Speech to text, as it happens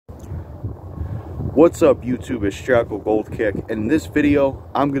What's up YouTube, it's JackalGoldKick, and in this video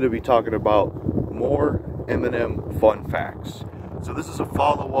I'm going to be talking about more Eminem fun facts. So this is a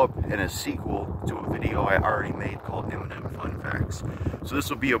follow-up and a sequel to a video I already made called Eminem Fun Facts. So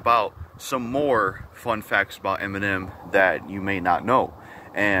this will be about some more fun facts about Eminem that you may not know.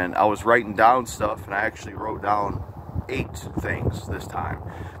 And I was writing down stuff, and I actually wrote down 8 things this time,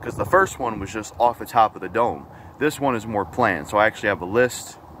 because the first one was just off the top of the dome. This one is more planned, so I actually have a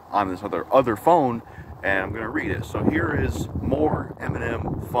list on this other phone, and I'm going to read it. So here is more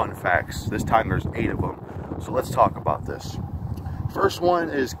Eminem fun facts. This time there's 8 of them. So let's talk about this. First one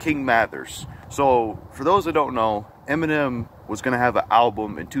is King Mathers. So for those that don't know, Eminem was going to have an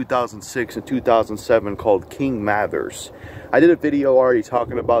album in 2006 and 2007 called King Mathers. I did a video already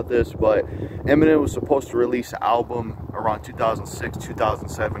talking about this, but Eminem was supposed to release an album around 2006,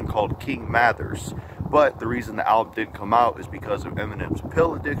 2007 called King Mathers. But the reason the album didn't come out is because of Eminem's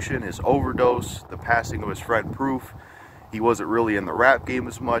pill addiction, his overdose, the passing of his friend Proof. He wasn't really in the rap game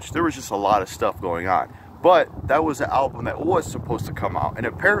as much. There was just a lot of stuff going on. But that was an album that was supposed to come out. And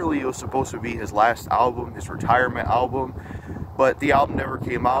apparently it was supposed to be his last album, his retirement album. But the album never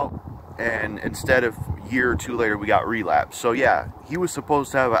came out. And instead of a year or two later, we got Relapse. So yeah, he was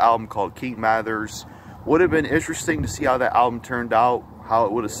supposed to have an album called King Mathers. Would have been interesting to see how that album turned out, how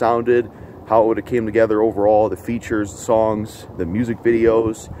it would have sounded, how it would have came together overall, the features, the songs, the music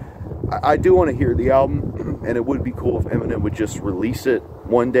videos. I do want to hear the album, and it would be cool if Eminem would just release it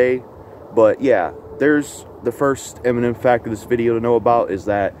one day. But yeah, there's the first Eminem fact of this video to know about, is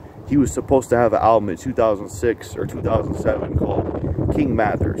that he was supposed to have an album in 2006 or 2007 called King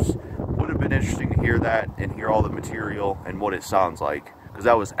Mathers. Would have been interesting to hear that and hear all the material and what it sounds like, because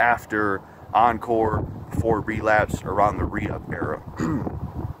that was after Encore, before Relapse, around the re-up era.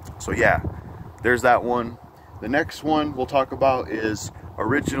 So yeah, there's that one. The next one we'll talk about is,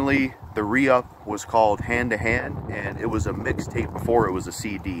 originally the re-up was called Hand to Hand, and it was a mixtape before it was a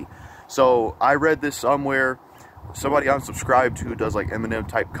CD. So I read this somewhere. Somebody I'm subscribed to does like Eminem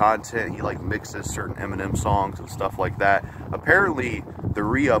type content. He like mixes certain Eminem songs and stuff like that. Apparently the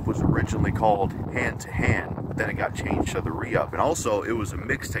re-up was originally called Hand to Hand, but then it got changed to the re-up. And also it was a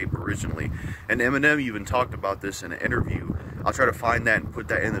mixtape originally. And Eminem even talked about this in an interview. I'll try to find that and put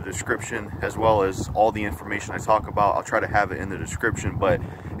that in the description, as well as all the information I talk about. I'll try to have it in the description. But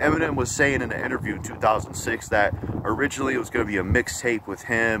Eminem was saying in an interview in 2006 that originally it was going to be a mixtape with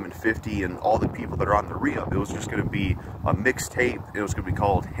him and 50 and all the people that are on the re-up. It was just going to be a mixtape. It was going to be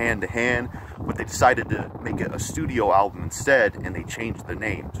called Hand to Hand, but they decided to make it a studio album instead, and they changed the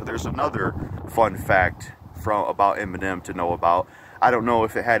name. So there's another fun fact about Eminem to know about. I don't know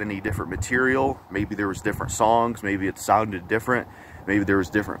if it had any different material. Maybe there was different songs. Maybe it sounded different. Maybe there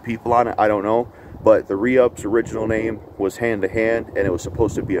was different people on it. I don't know. But the re-up's original name was Hand to Hand, and it was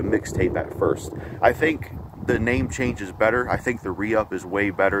supposed to be a mixtape at first. I think the name change is better. I think the re-up is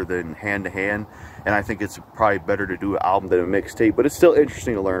way better than Hand to Hand, and I think it's probably better to do an album than a mixtape, but it's still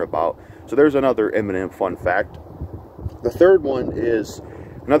interesting to learn about. So there's another Eminem fun fact. The third one is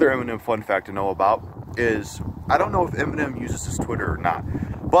another Eminem fun fact to know about is, I don't know if Eminem uses his Twitter or not,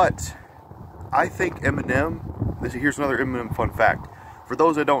 but I think Eminem, here's another Eminem fun fact. For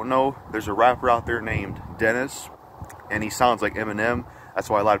those that don't know, there's a rapper out there named Dennis, and he sounds like Eminem. That's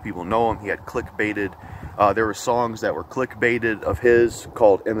why a lot of people know him. He had clickbaited. There were songs that were clickbaited of his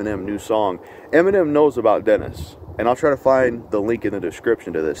called Eminem New Song. Eminem knows about Dennis, and I'll try to find the link in the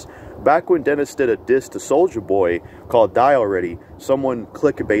description to this. Back when Dennis did a diss to Soulja Boy called Die Already, someone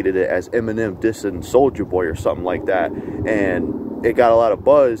clickbaited it as Eminem dissing Soulja Boy or something like that, and it got a lot of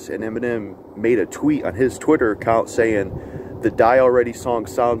buzz, and Eminem made a tweet on his Twitter account saying, "The Die Already song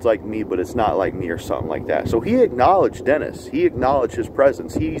sounds like me, but it's not like me," or something like that. So he acknowledged Dennis. He acknowledged his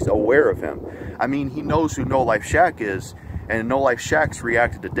presence. He's aware of him. I mean, he knows who No Life Shaq is, and No Life Shaq's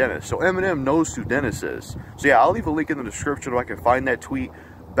reacted to Dennis. So Eminem knows who Dennis is. So yeah, I'll leave a link in the description if I can find that tweet.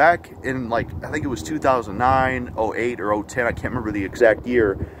 Back in, like, I think it was 2009, 08, or 010, I can't remember the exact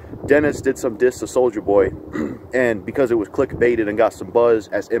year, Dennis did some diss to Soulja Boy, and because it was clickbaited and got some buzz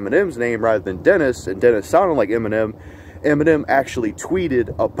as Eminem's name rather than Dennis, and Dennis sounded like Eminem, Eminem actually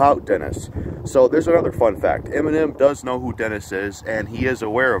tweeted about Dennis. So there's another fun fact. Eminem does know who Dennis is, and he is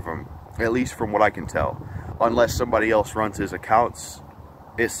aware of him, at least from what I can tell. Unless somebody else runs his accounts,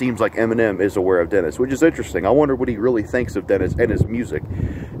 it seems like Eminem is aware of Dennis, which is interesting. I wonder what he really thinks of Dennis and his music.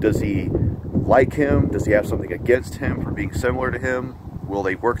 Does he like him? Does he have something against him for being similar to him? Will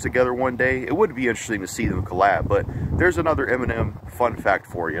they work together one day? It would be interesting to see them collab, but there's another Eminem fun fact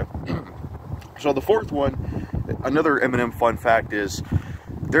for you. So the fourth one, another Eminem fun fact is,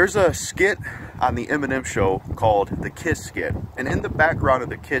 there's a skit on the Eminem show called The Kiss Skit. And in the background of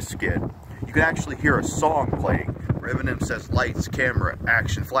the Kiss Skit, you can actually hear a song playing where Eminem says lights, camera,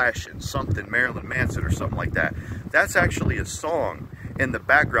 action, flashing, something, Marilyn Manson or something like that. That's actually a song in the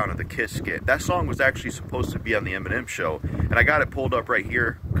background of the Kiss skit. That song was actually supposed to be on the Eminem show, and I got it pulled up right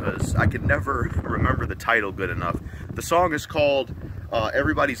here because I could never remember the title good enough. The song is called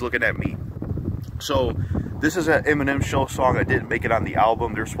Everybody's Looking at Me. So this is an Eminem show song. I didn't make it on the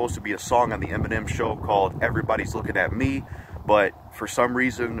album. There's supposed to be a song on the Eminem show called Everybody's Looking at Me, but for some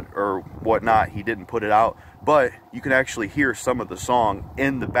reason or whatnot, he didn't put it out. But you can actually hear some of the song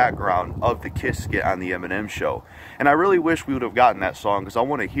in the background of the Kiss skit on the Eminem show. And I really wish we would have gotten that song because I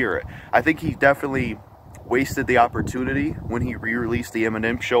want to hear it. I think he definitely wasted the opportunity when he re-released the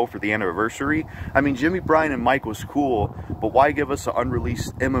Eminem show for the anniversary. I mean, Jimmy, Brian, and Mike was cool, but why give us an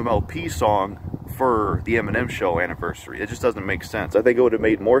unreleased MMLP song for the Eminem show anniversary? It just doesn't make sense. I think it would have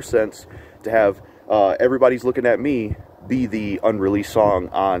made more sense to have Everybody's Looking at Me be the unreleased song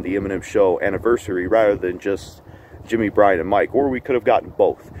on the Eminem show anniversary rather than just Jimmy, Brian, and Mike, or we could have gotten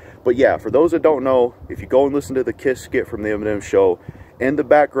both. But yeah, for those that don't know, if you go and listen to the Kiss skit from the Eminem show, in the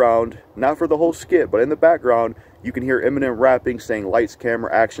background, not for the whole skit, but in the background, you can hear Eminem rapping, saying lights,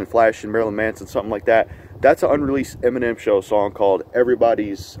 camera, action, flashing, Marilyn Manson, something like that. That's an unreleased Eminem show song called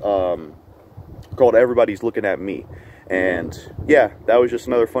Everybody's Looking at Me. And yeah, that was just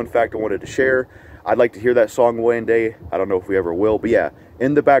another fun fact I wanted to share. I'd like to hear that song one day. I don't know if we ever will, but yeah,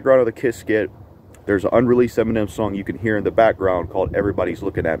 in the background of the Kiss skit, there's an unreleased Eminem song you can hear in the background called Everybody's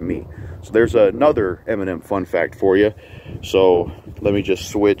Looking at Me. So there's another Eminem fun fact for you. So let me just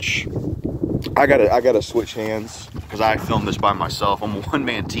switch. I gotta switch hands because I filmed this by myself. I'm a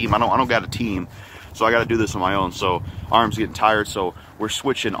one-man team. I don't got a team, so I gotta do this on my own. So arms getting tired, so we're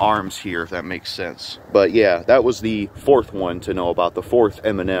switching arms here, if that makes sense. But yeah, that was the fourth one to know about, the fourth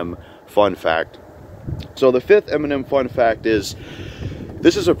Eminem fun fact. So the fifth Eminem fun fact is,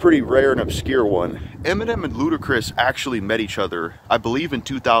 this is a pretty rare and obscure one. Eminem and Ludacris actually met each other, I believe, in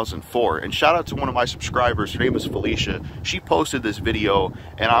 2004. And shout out to one of my subscribers, her name is Felicia. She posted this video,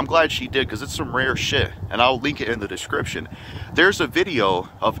 and I'm glad she did because it's some rare shit. And I'll link it in the description. There's a video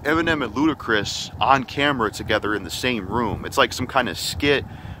of Eminem and Ludacris on camera together in the same room. It's like some kind of skit,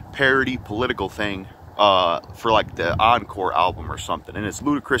 parody, political thing. For like the Encore album or something, and it's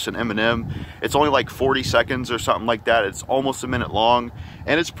Ludacris and Eminem. It's only like 40 seconds or something like that. It's almost a minute long,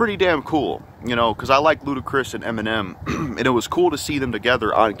 and it's pretty damn cool, you know, because I like Ludacris and Eminem, and it was cool to see them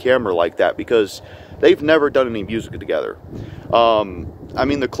together on camera like that because they've never done any music together. I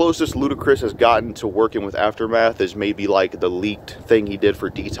mean, the closest Ludacris has gotten to working with Aftermath is maybe like the leaked thing he did for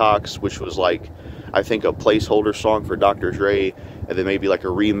Detox, which was like, I think, a placeholder song for Dr. Dre, and then maybe like a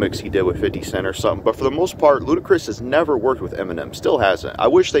remix he did with 50 Cent or something. But for the most part, Ludacris has never worked with Eminem, still hasn't. I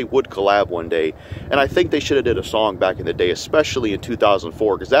wish they would collab one day, and I think they should have did a song back in the day, especially in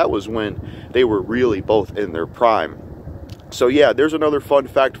 2004, because that was when they were really both in their prime. So yeah, there's another fun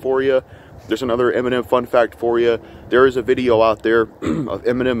fact for you. There's another Eminem fun fact for you. There is a video out there of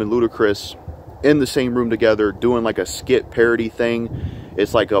Eminem and Ludacris in the same room together doing like a skit parody thing.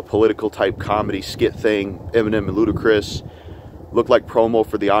 It's like a political type comedy skit thing. Eminem and Ludacris look like promo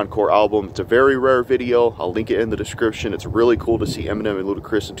for the Encore album. It's a very rare video. I'll link it in the description. It's really cool to see Eminem and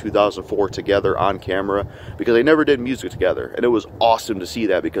Ludacris in 2004 together on camera because they never did music together. And it was awesome to see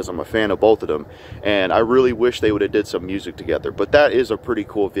that because I'm a fan of both of them. And I really wish they would have did some music together. But that is a pretty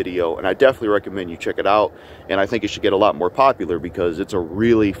cool video, and I definitely recommend you check it out. And I think it should get a lot more popular because it's a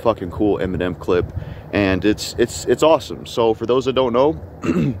really fucking cool Eminem clip. And it's awesome. So for those that don't know,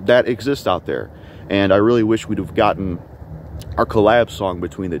 that exists out there. And I really wish we'd have gotten our collab song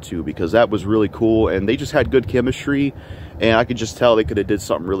between the two because that was really cool, and they just had good chemistry, and I could just tell they could have did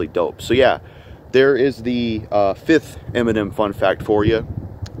something really dope. So yeah, there is the fifth Eminem fun fact for you.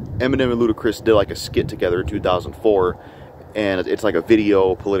 Eminem and Ludacris did like a skit together in 2004, and it's like a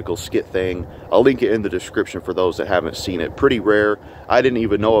video political skit thing. I'll link it in the description for those that haven't seen it. Pretty rare. I didn't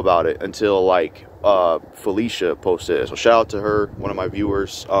even know about it until like Felicia posted it. So shout out to her, one of my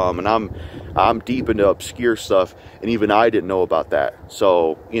viewers. And I'm deep into obscure stuff, and even I didn't know about that.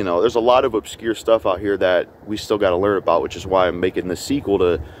 So, you know, there's a lot of obscure stuff out here that we still got to learn about, which is why I'm making this sequel,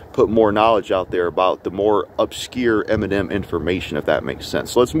 to put more knowledge out there about the more obscure Eminem information, if that makes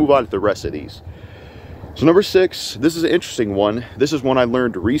sense. So let's move on to the rest of these. So number 6, this is an interesting one. This is one I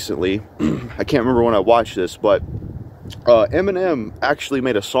learned recently. I can't remember when I watched this, but Eminem actually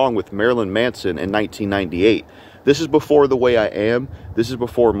made a song with Marilyn Manson in 1998. This is before The Way I Am. This is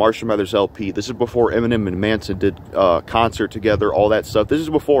before Marshall Mathers LP. This is before Eminem and Manson did concert together, all that stuff. This is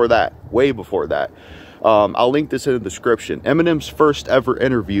before that, way before that. I'll link this in the description. Eminem's first ever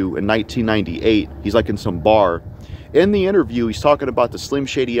interview in 1998, he's like in some bar, in the interview, he's talking about the Slim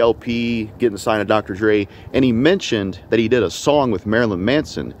Shady LP, getting signed to Dr. Dre, and he mentioned that he did a song with Marilyn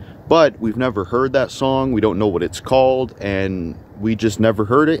Manson, but we've never heard that song. We don't know what it's called, and we just never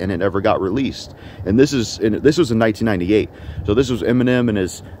heard it, and it never got released. And this was in 1998. So this was Eminem in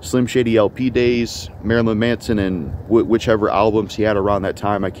his Slim Shady LP days, Marilyn Manson and whichever albums he had around that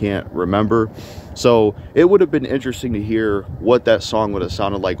time, I can't remember. So it would have been interesting to hear what that song would have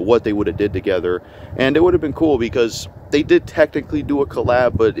sounded like, what they would have did together. And it would have been cool because they did technically do a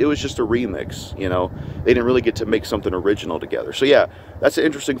collab, but it was just a remix, you know. They didn't really get to make something original together. So yeah, that's an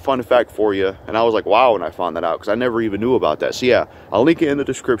interesting fun fact for you. And I was like, wow, when I found that out, because I never even knew about that. So yeah, I'll link it in the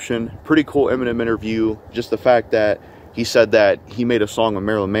description. Pretty cool Eminem interview. Just the fact that he said that he made a song with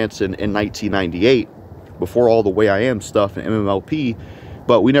Marilyn Manson in 1998, before all the Way I Am stuff and MMLP,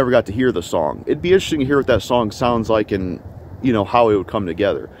 but we never got to hear the song. It'd be interesting to hear what that song sounds like and, you know, how it would come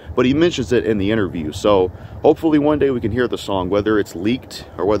together. But he mentions it in the interview, so hopefully one day we can hear the song, whether it's leaked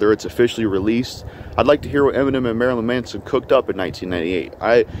or whether it's officially released. I'd like to hear what Eminem and Marilyn Manson cooked up in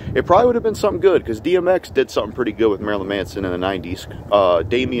 1998. It probably would have been something good, because DMX did something pretty good with Marilyn Manson in the 90s.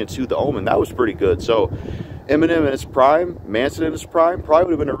 Damien to The Omen, that was pretty good. So Eminem in his prime, Manson in his prime, probably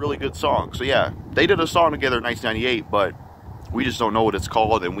would have been a really good song. So yeah, they did a song together in 1998, but we just don't know what it's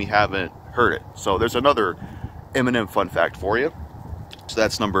called, and we haven't heard it. So there's another Eminem fun fact for you. So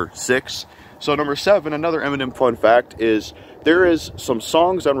that's number 6. So number 7, another Eminem fun fact is there is some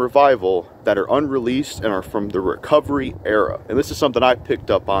songs on Revival that are unreleased and are from the recovery era. And this is something I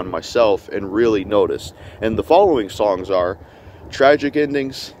picked up on myself and really noticed. And the following songs are Tragic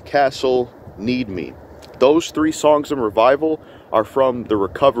Endings, Castle, Need Me. Those 3 songs in Revival are from the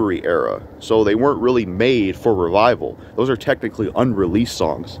recovery era, so they weren't really made for Revival. Those are technically unreleased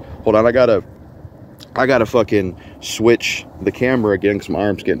songs. Hold on, I gotta fucking switch the camera again because my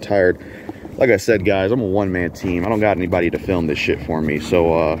arm's getting tired. Like I said, guys, I'm a one-man team. I don't got anybody to film this shit for me,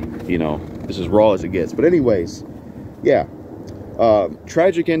 so you know, this is raw as it gets. But anyways, yeah,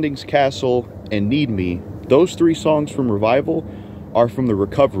 Tragic Endings, Castle, and Need Me, those 3 songs from Revival are from the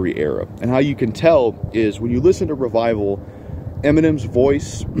recovery era. And how you can tell is when you listen to Revival, Eminem's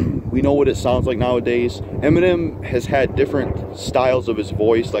voice, we know what it sounds like nowadays. Eminem has had different styles of his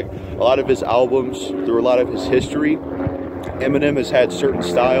voice. Like a lot of his albums, through a lot of his history, Eminem has had certain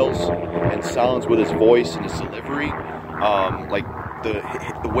styles and sounds with his voice and his delivery. Like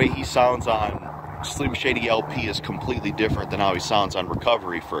the way he sounds on Slim Shady LP is completely different than how he sounds on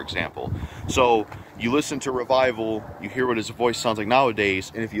Recovery, for example. So you listen to Revival, you hear what his voice sounds like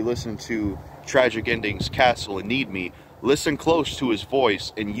nowadays, and if you listen to Tragic Endings, Castle, and Need Me, listen close to his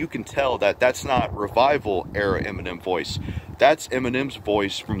voice, and you can tell that that's not Revival era Eminem voice. That's Eminem's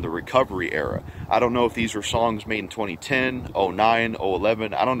voice from the recovery era. I don't know if these were songs made in 2010, 09,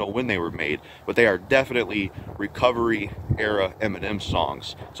 011. I don't know when they were made, but they are definitely recovery era Eminem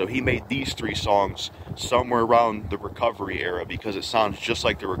songs. So he made these 3 songs somewhere around the recovery era because it sounds just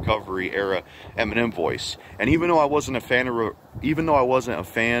like the recovery era Eminem voice. And even though I wasn't a fan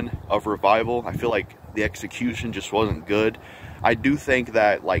of Revival, I feel like the execution just wasn't good. I do think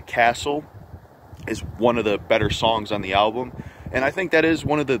that, like, Castle is one of the better songs on the album, and I think that is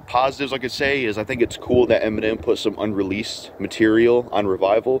one of the positives I could say is I think it's cool that Eminem put some unreleased material on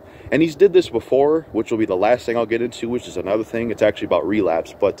Revival, and he's did this before, which will be the last thing I'll get into, which is another thing. It's actually about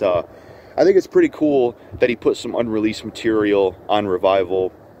Relapse, but I think it's pretty cool that he put some unreleased material on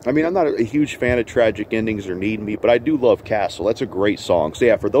Revival. I mean, I'm not a huge fan of Tragic Endings or Need Me, but I do love Castle. That's a great song. So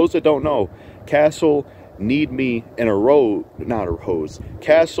yeah, for those that don't know, Castle, Need Me, and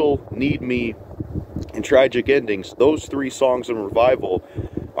Castle, Need Me, and Tragic Endings, those 3 songs in Revival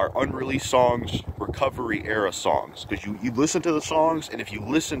are unreleased songs, recovery era songs. Because you listen to the songs, and if you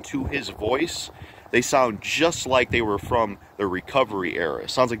listen to his voice, they sound just like they were from the recovery era.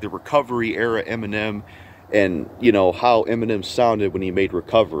 It sounds like the recovery era Eminem, and you know how Eminem sounded when he made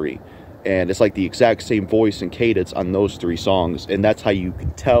Recovery, and it's like the exact same voice and cadence on those 3 songs, and that's how you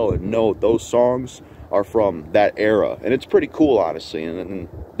can tell and know those songs are from that era. And it's pretty cool, honestly, and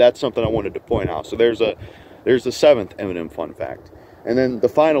that's something I wanted to point out. So there's the 7th Eminem fun fact. And then the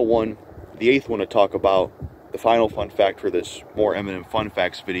final one, the 8th one to talk about, the final fun fact for this more Eminem fun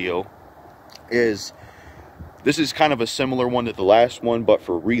facts video, is this is kind of a similar one to the last one, but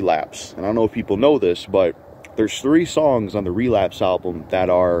for Relapse. And I don't know if people know this, but there's 3 songs on the Relapse album that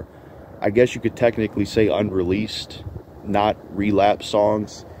are, I guess you could technically say, unreleased, not Relapse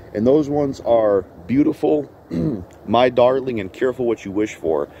songs. And those ones are Beautiful, My Darling, and Careful What You Wish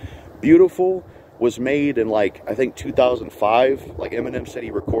For. Beautiful was made in, like, I think 2005. Like, Eminem said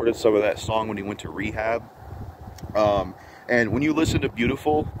he recorded some of that song when he went to rehab. And when you listen to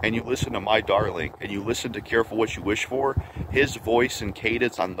Beautiful, and you listen to My Darling, and you listen to Careful What You Wish For, his voice and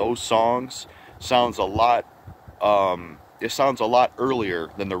cadence on those songs sounds a lot, it sounds a lot earlier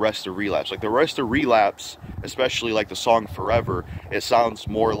than the rest of Relapse. Like the rest of Relapse, especially like the song Forever, it sounds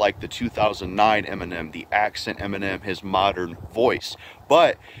more like the 2009 Eminem, the accent Eminem, his modern voice.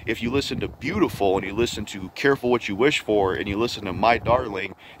 But if you listen to Beautiful, and you listen to Careful What You Wish For, and you listen to My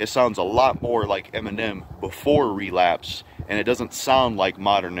Darling, it sounds a lot more like Eminem before Relapse, and it doesn't sound like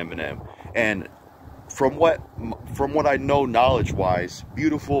modern Eminem. And from what I know knowledge-wise,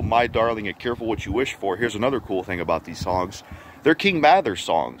 Beautiful, My Darling, and Careful What You Wish For, here's another cool thing about these songs. They're King Mathers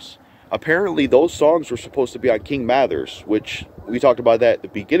songs. Apparently, those songs were supposed to be on King Mathers, which we talked about that at the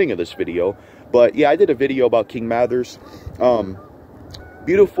beginning of this video. But yeah, I did a video about King Mathers.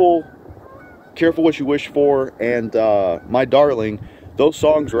 Beautiful, Careful What You Wish For, and My Darling, those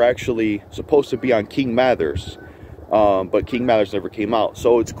songs were actually supposed to be on King Mathers. But King Mathers never came out.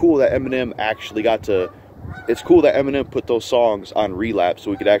 So it's cool that Eminem actually it's cool that Eminem put those songs on Relapse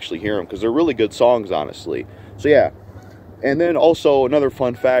so we could actually hear them, because they're really good songs, honestly. So yeah. And then also another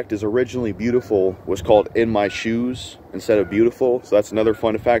fun fact is originally Beautiful was called In My Shoes instead of Beautiful. So that's another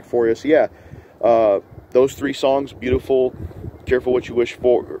fun fact for you. So yeah, those three songs, Beautiful, Careful What You Wish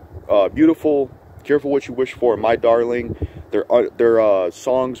For, Beautiful, Careful What You Wish For, and My Darling, they're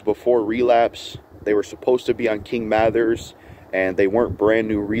songs before Relapse. They were supposed to be on King Mathers, and they weren't brand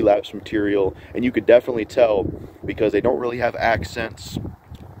new Relapse material. And you could definitely tell because they don't really have accents.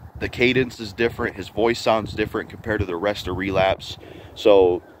 The cadence is different. His voice sounds different compared to the rest of Relapse.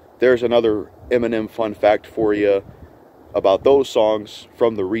 So there's another Eminem fun fact for you about those songs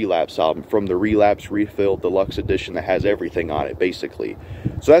from the Relapse album, from the Relapse Refilled Deluxe Edition that has everything on it, basically.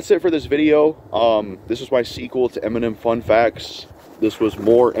 So that's it for this video. This is my sequel to Eminem Fun Facts. This was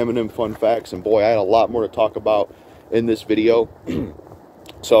more Eminem Fun Facts, and boy, I had a lot more to talk about in this video.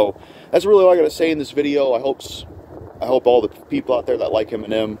 So that's really all I got to say in this video. I hope all the people out there that like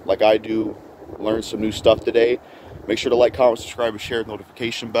Eminem, like I do, learn some new stuff today. Make sure to like, comment, subscribe, and share the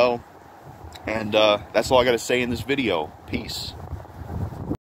notification bell. And that's all I got to say in this video. Peace.